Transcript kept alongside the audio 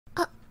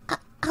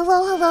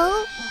hello,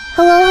 hello?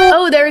 Hello?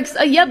 Oh,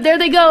 yep, there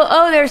they go.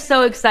 Oh, they're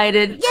so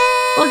excited.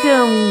 Yay! Look at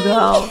them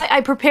go.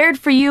 I prepared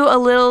for you a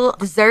little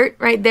dessert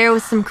right there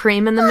with some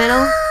cream in the middle.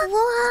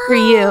 Wow. For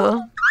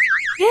you.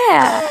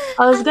 Yeah.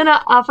 I was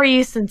gonna offer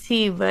you some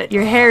tea, but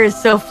your hair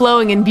is so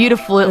flowing and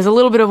beautiful. It was a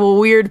little bit of a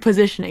weird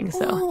positioning,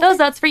 so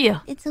that's for you.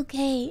 It's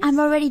okay. I'm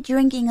already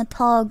drinking a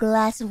tall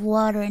glass of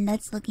water and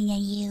that's looking at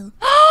you.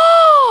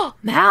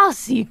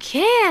 Mouse, you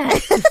can't.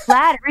 It's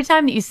flat. Every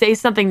time that you say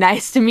something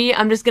nice to me,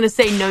 I'm just gonna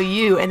say no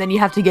you, and then you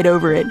have to get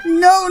over it.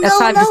 No.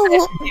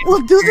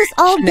 We'll do this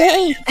all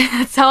day.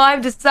 That's how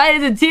I've decided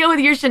to deal with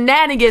your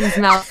shenanigans,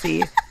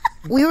 Mousy.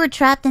 We were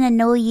trapped in a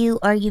no you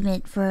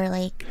argument for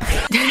like...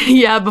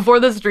 Yeah, before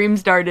the stream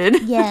started.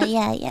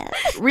 Yeah.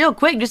 Real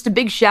quick, just a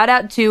big shout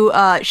out to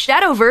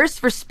Shadowverse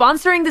for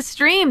sponsoring the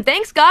stream.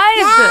 Thanks, guys.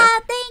 Yeah,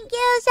 thank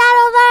you,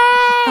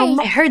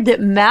 Shadowverse. I heard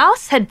that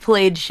Mouse had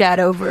played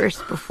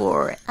Shadowverse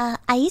before.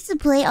 I used to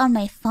play on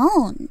my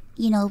phone.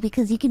 You know,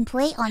 because you can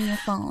play on your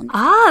phone.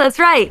 Ah, that's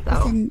right.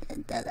 Listen,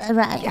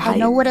 I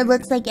know what it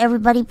looks like,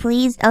 everybody,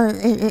 please.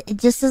 It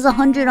just says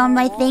 100 on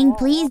my thing.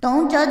 Please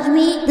don't judge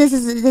me. This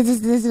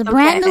is a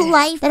brand new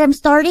life that I'm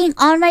starting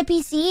on my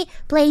PC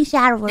playing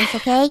Shadowverse,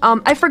 okay?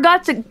 I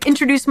forgot to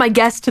introduce my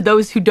guest to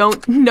those who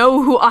don't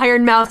know who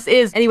Ironmouse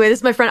is. Anyway, this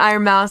is my friend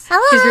Ironmouse.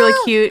 Hello. She's really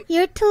cute.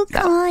 You're too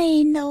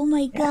kind. Oh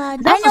my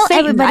god. That's I know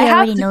Satan. everybody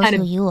already knows kind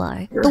who you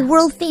are. The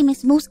world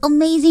famous, most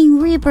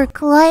amazing Reaper,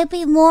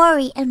 Calliope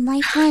Mori, and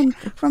my friend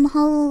from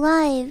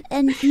Hololive,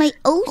 and my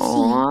OC.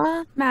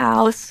 Aww,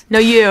 Mouse. No,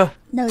 you.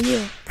 No,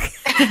 you.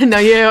 No,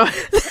 you.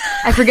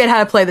 I forget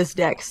how to play this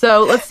deck,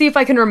 so let's see if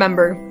I can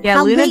remember. Yeah,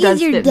 how Luna big does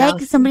is your fit deck?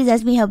 Mouse. Somebody's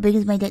asked me how big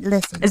is my deck.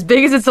 Listen. As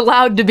big as it's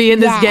allowed to be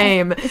in this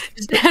game.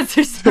 Just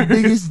answer the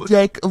biggest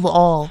deck of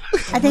all.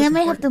 I think I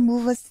might have to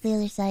move us to the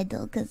other side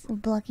though, because we're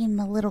blocking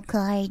my little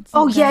cards.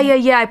 Oh yeah.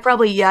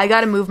 I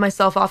gotta move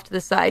myself off to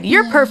the side.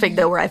 You're perfect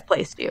though where I've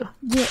placed you.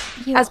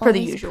 You're as per the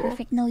always usual.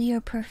 Perfect. No,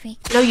 you're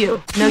perfect. No,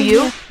 you. No,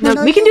 you. No,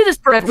 we can do this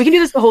forever. We can do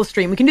this the whole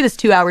stream. We can do this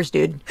 2 hours,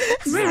 dude.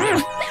 It's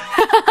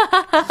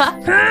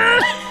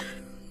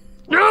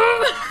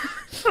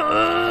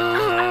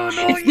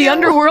the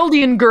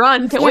Underworldian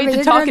grunt. Can't wait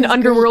to talk in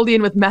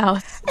Underworldian with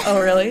Mouse.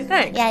 Oh, really?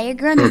 Thanks. Yeah, your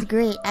grunt is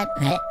great.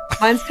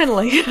 Mine's kind of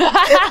like...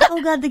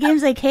 Oh god, the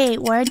game's like, hey,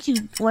 why aren't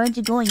you going,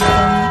 you dummy?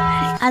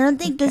 I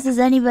don't think this is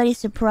anybody's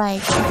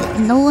surprise.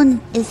 No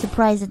one is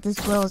surprised that this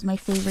girl is my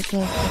favorite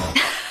character.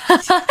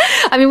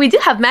 I mean, we do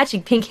have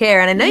matching pink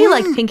hair, and I know you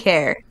like pink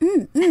hair.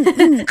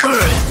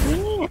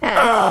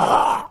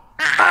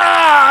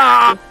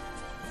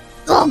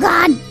 Oh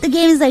god, the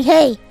game is like,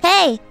 hey!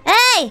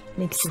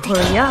 Makes you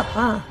hurry up,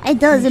 huh? It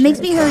does. It makes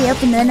me hurry up,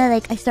 and then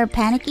I start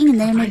panicking, and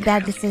then I make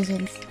bad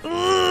decisions.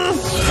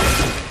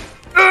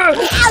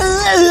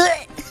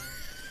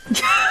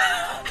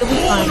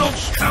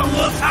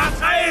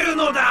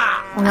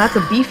 Well, that's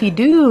a beefy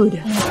dude.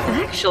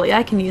 Actually,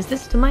 I can use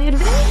this to my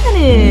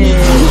advantage.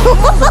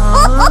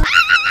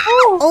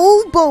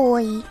 Oh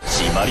boy.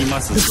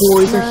 The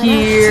boys are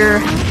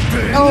here.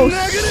 Uh-oh,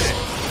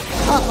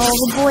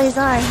 the boys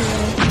are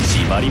here.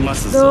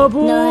 The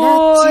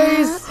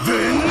boys!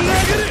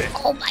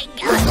 Oh my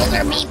god, those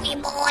are beefy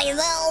boys.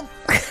 Help!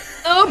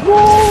 The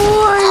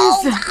boys!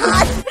 Oh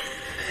god.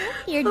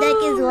 Your deck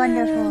is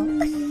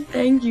wonderful.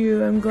 Thank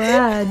you, I'm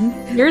glad.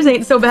 Yours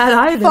ain't so bad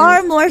either.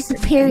 Far more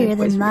superior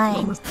than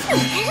mine.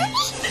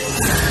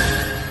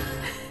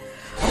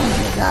 Oh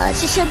my god.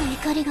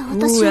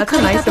 Ooh, that's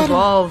a nice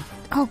evolve.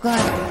 Oh god.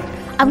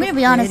 I'm gonna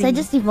be honest, I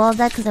just evolved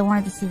that because I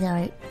wanted to see the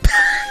art.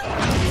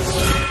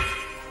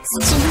 So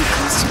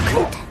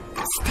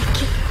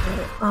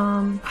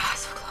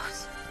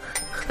close.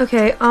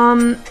 Okay,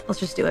 let's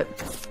just do it.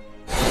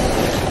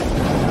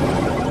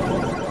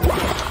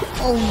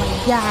 Oh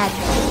my god.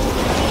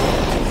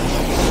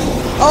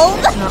 Oh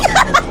my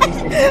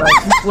god.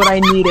 That's what I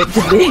need it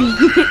to be.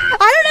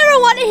 I don't ever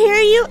want to hear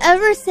you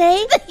ever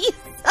say that you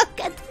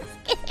suck at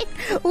this game.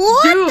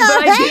 What Dude, the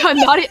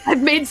but heck?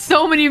 I've made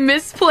so many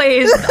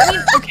misplays. I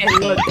mean, okay,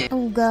 look.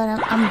 Oh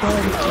god, I'm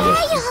dead.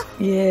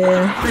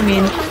 Yeah, I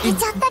mean,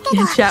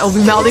 chat will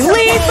be mouthing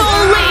lethal.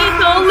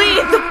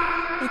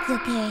 It's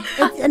okay.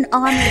 It's an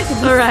honor to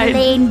be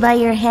slain by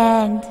your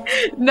hand.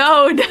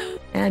 No.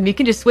 And you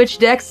can just switch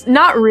decks.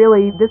 Not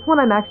really. This one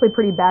I'm actually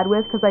pretty bad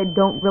with because I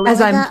don't really...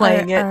 As I'm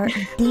playing our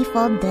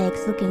default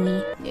decks, look at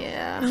me.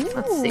 Yeah,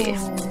 let's see.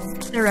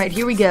 Alright,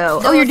 here we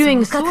go. Oh, you're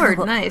doing sword.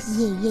 Nice.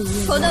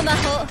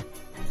 Yeah.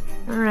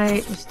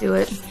 Alright, let's do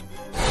it.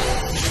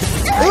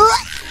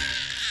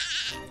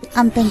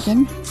 I'm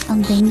thinking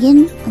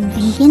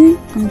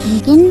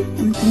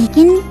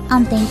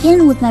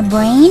with my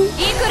brain.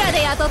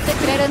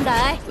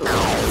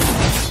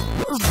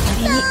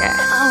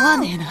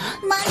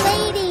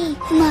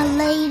 My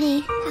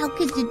lady, how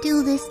could you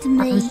do this to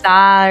me? I'm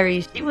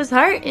sorry, she was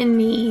hurting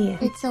me.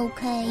 It's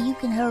okay, you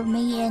can hurt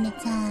me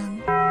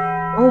anytime.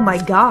 Oh my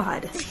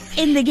god.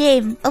 In the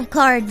game of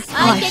cards. Oh,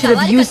 I should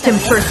have used him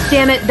first.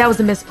 Damn it, that was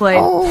a misplay.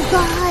 Oh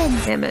god.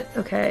 Damn it.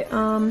 Okay,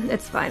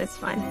 it's fine. Let's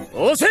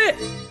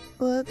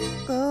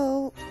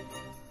go.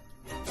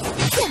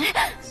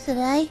 Should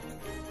I?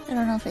 I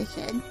don't know if I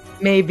should.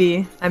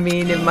 Maybe. I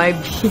mean, it might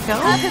be.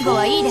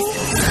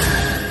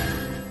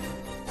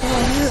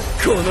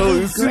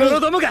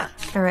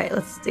 Alright,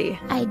 let's see.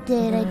 I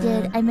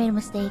did. I made a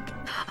mistake.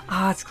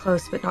 Ah, it's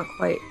close, but not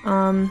quite.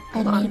 I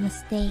made a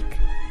mistake.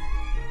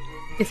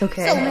 It's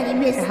okay. So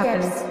many It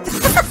happens.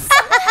 missteps.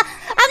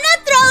 I'm not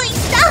throwing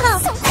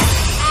stuff!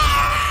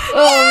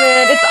 Oh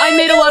man, I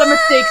made a lot of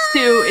mistakes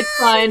too. It's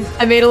fine.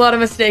 I made a lot of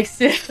mistakes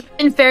too.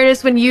 In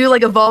fairness, when you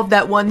like evolved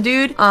that one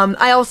dude,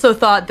 I also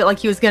thought that like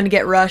he was gonna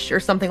get rushed or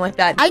something like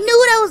that. I knew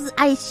what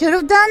I should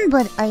have done,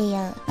 but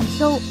I'm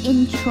so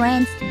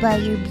entranced by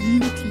your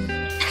beauty.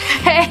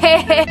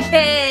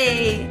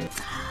 Hey!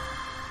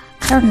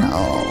 I don't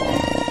know.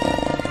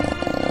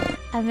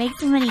 I make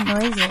too many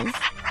noises.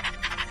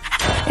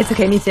 It's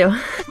okay, me too.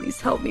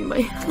 Please help me, my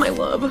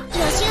love.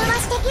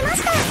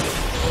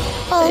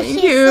 Oh, Thank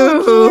she's you.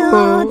 so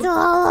cute.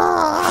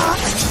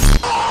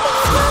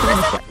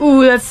 Oh.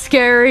 Ooh, that's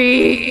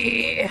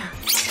scary.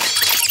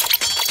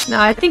 No,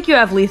 I think you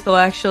have lethal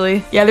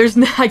actually. Yeah, there's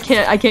no, I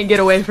can't get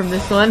away from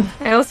this one.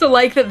 I also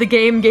like that the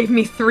game gave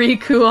me 3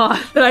 Kuon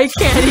that I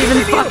can't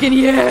even fucking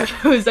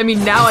use. I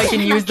mean, now I can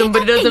use them,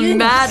 but it doesn't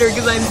matter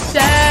because I'm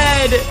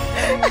dead.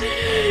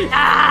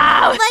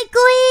 Ow! My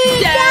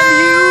queen! Damn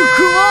you,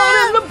 Kuon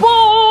and the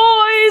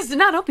boys!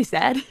 No, don't be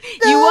sad.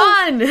 You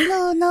won!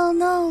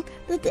 No.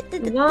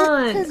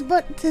 Won. Tis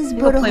but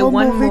We'll a play homo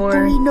one more.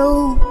 victory,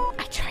 no.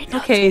 I tried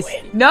not Okay, to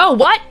win. no,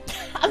 what?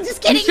 I'm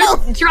just kidding, You no.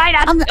 should try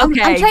not I'm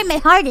okay. trying my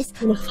hardest.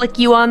 I'm gonna flick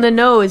you on the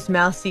nose,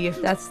 Mousy.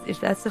 If that's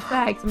a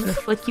fact, I'm gonna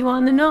flick you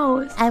on the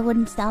nose. I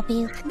wouldn't stop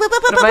you. have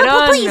I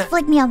done? Please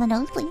flick me on the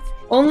nose, please.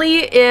 Only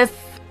if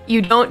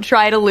you don't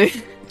try to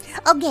lose.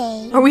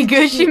 Okay. Are we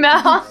Gucci,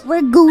 Mouse?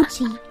 We're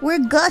Gucci. We're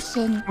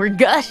gushing. We're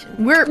gushing.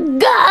 We're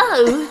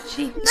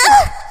Gucci.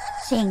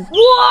 Sing.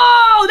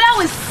 Whoa, that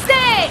was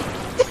sick!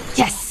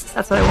 Yes,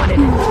 that's what I wanted.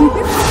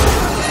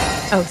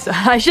 Oh, so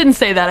I shouldn't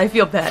say that. I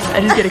feel bad.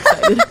 I just get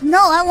excited. No,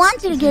 I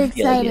want you to get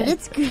Yeah, excited. yeah.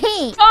 It's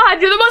great.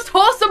 God, you're the most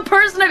wholesome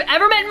person I've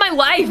ever met in my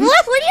life.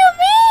 What? What do you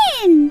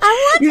mean? I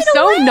want You're you to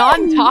so win.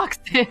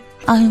 non-toxic.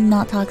 I'm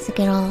not toxic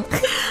at all.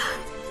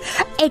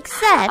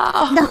 Except,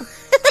 Oh. no.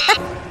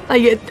 I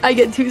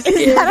get too scared.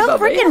 Is that a about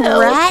my freaking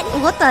health. rat?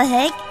 What the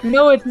heck?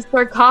 No, it's a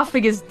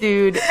sarcophagus,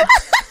 dude. I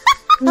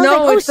was No, like,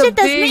 oh it's a shit,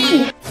 that's big...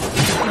 me.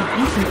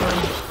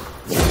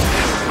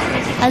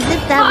 As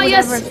if that Ah, would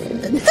yes. ever.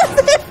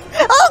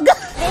 Oh god!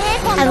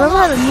 I love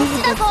how the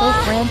music is so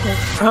frantic.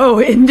 Oh,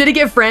 and did it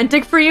get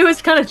frantic for you?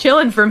 It's kind of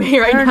chilling for me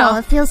right I don't know, now.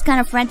 it feels kind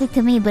of frantic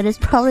to me, but it's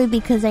probably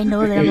because I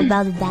know that I'm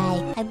about to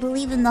die. I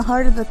believe in the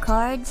heart of the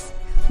cards.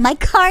 My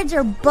cards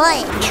are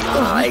butt.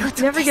 Oh, I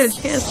never get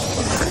a chance.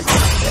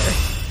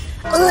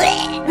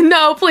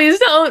 No, please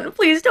don't.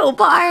 Please don't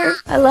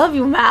barf. I love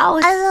you,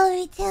 Mouse. I love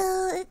you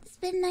too. It's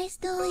been nice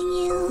knowing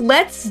you.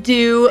 Let's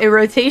do a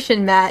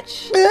rotation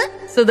match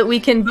so that we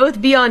can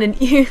both be on an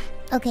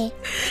Okay.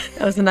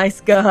 That was a nice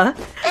guh.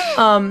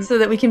 So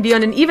that we can be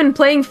on an even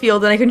playing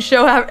field and I can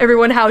show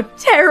everyone how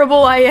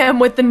terrible I am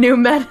with the new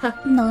meta.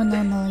 No.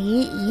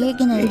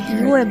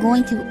 You are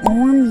going to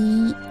own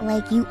me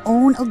like you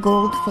own a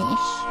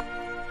goldfish.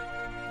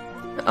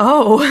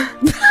 Oh.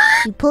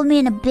 You put me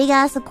in a big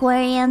ass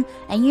aquarium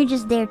and you're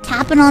just there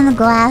tapping on the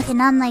glass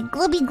and I'm like,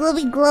 glubby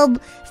glubby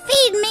glub,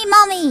 feed me,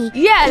 mommy.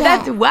 Yeah,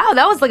 that's wow,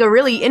 that was like a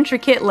really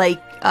intricate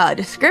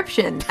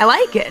description. I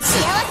like it.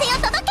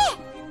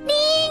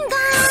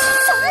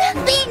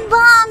 Bing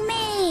bong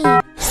me.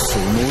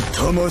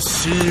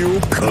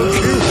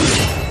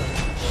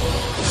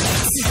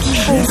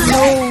 Oh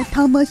no,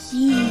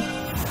 Tamashi.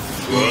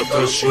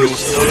 私の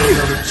さら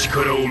なる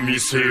力を見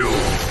せよう。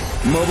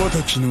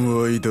瞬き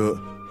の間、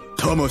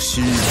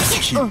魂尽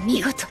き。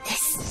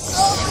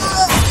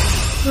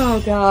 Oh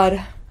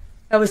god.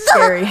 That was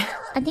scary.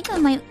 I think I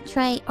might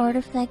try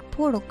Artifact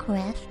Portal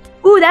Craft.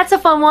 Ooh, that's a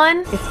fun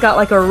one. It's got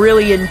like a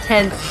really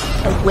intense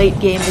late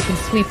game that can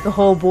sweep the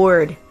whole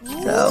board.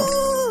 So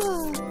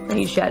I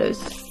need shadows.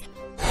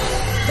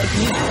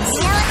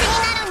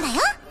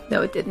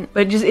 No, it didn't.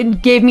 But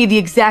it gave me the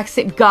exact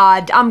same.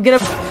 God, I'm gonna.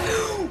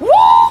 Woo!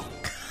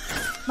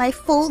 My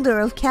folder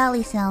of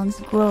Cali sounds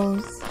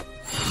grows.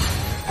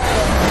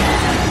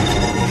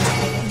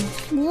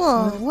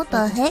 Whoa, what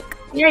the heck?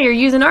 Yeah, you're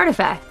using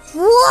artifacts.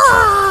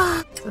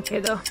 Whoa! Okay,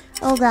 though.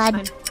 Oh god.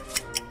 Fine.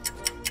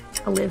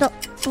 I'll live.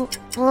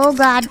 Oh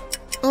god.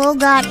 Oh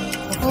god.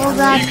 Oh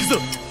god.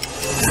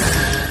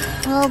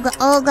 Oh god.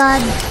 Oh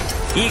god.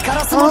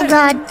 Oh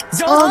god.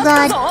 Oh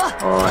god.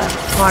 Oh, that's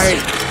smart.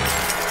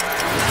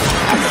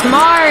 That's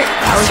smart.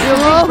 That was your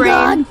big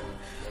brain.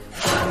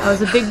 That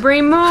was a big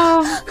brain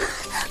move.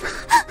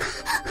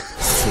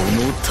 そ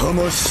の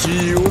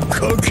魂を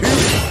かけ。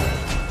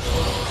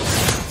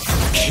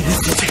切り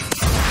捨て。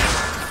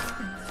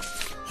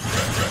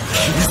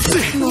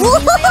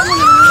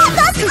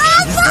 That's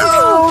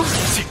awesome!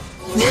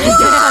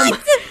 Damn.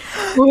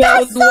 Ooh, that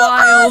was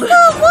wild.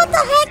 Awesome! What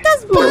the heck?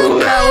 That's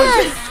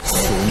badass! そ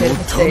の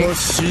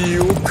魂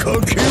をか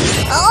け。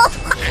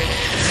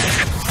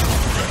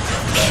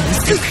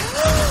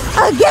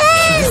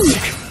 Again!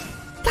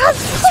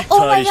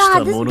 Oh my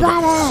god, this is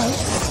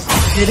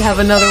badass. Did have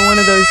another one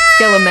of those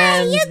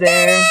Skelemans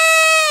there.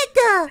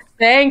 It!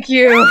 Thank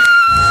you.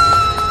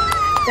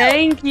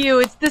 Thank you.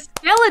 It's the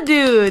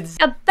Skeledudes.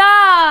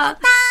 Yatta!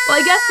 Well,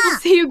 I guess we'll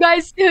see you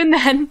guys soon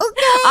then.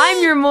 Okay.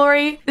 I'm your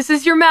Mori. This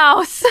is your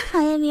mouse.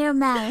 I am your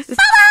mouse.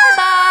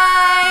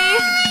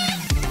 Bye!